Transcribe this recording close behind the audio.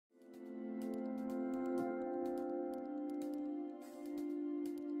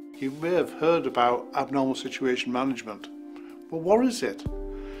You may have heard about abnormal situation management. Well, what is it?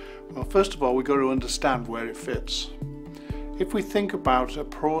 Well, first of all, we've got to understand where it fits. If we think about a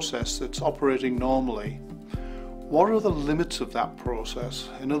process that's operating normally, what are the limits of that process?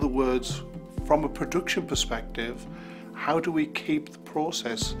 In other words, from a production perspective, how do we keep the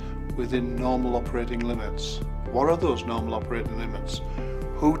process within normal operating limits? What are those normal operating limits?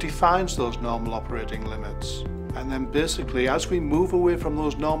 Who defines those normal operating limits? And then basically, as we move away from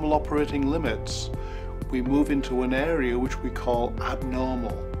those normal operating limits, we move into an area which we call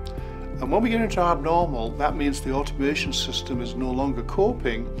abnormal. And when we get into abnormal, that means the automation system is no longer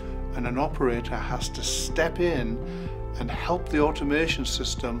coping, and an operator has to step in and help the automation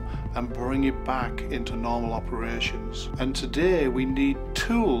system and bring it back into normal operations. And today we need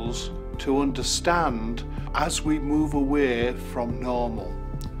tools to understand as we move away from normal.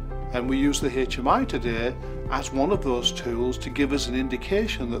 And we use the HMI today as one of those tools to give us an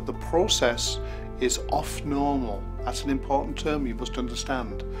indication that the process is off normal. That's an important term you must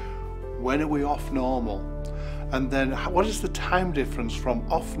understand. When are we off normal? And then what is the time difference from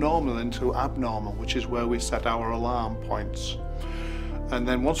off normal into abnormal, which is where we set our alarm points. And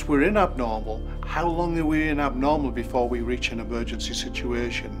then once we're in abnormal, how long are we in abnormal before we reach an emergency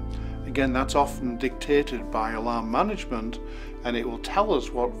situation? Again, that's often dictated by alarm management, and it will tell us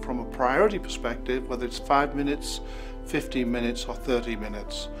what, from a priority perspective, whether it's 5 minutes, 15 minutes or 30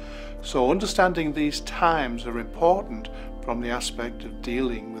 minutes. So understanding these times are important from the aspect of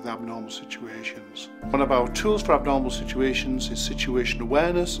dealing with abnormal situations. One of our tools for abnormal situations is situation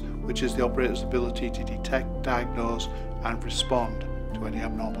awareness, which is the operator's ability to detect, diagnose and respond to any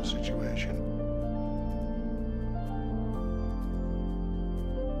abnormal situation.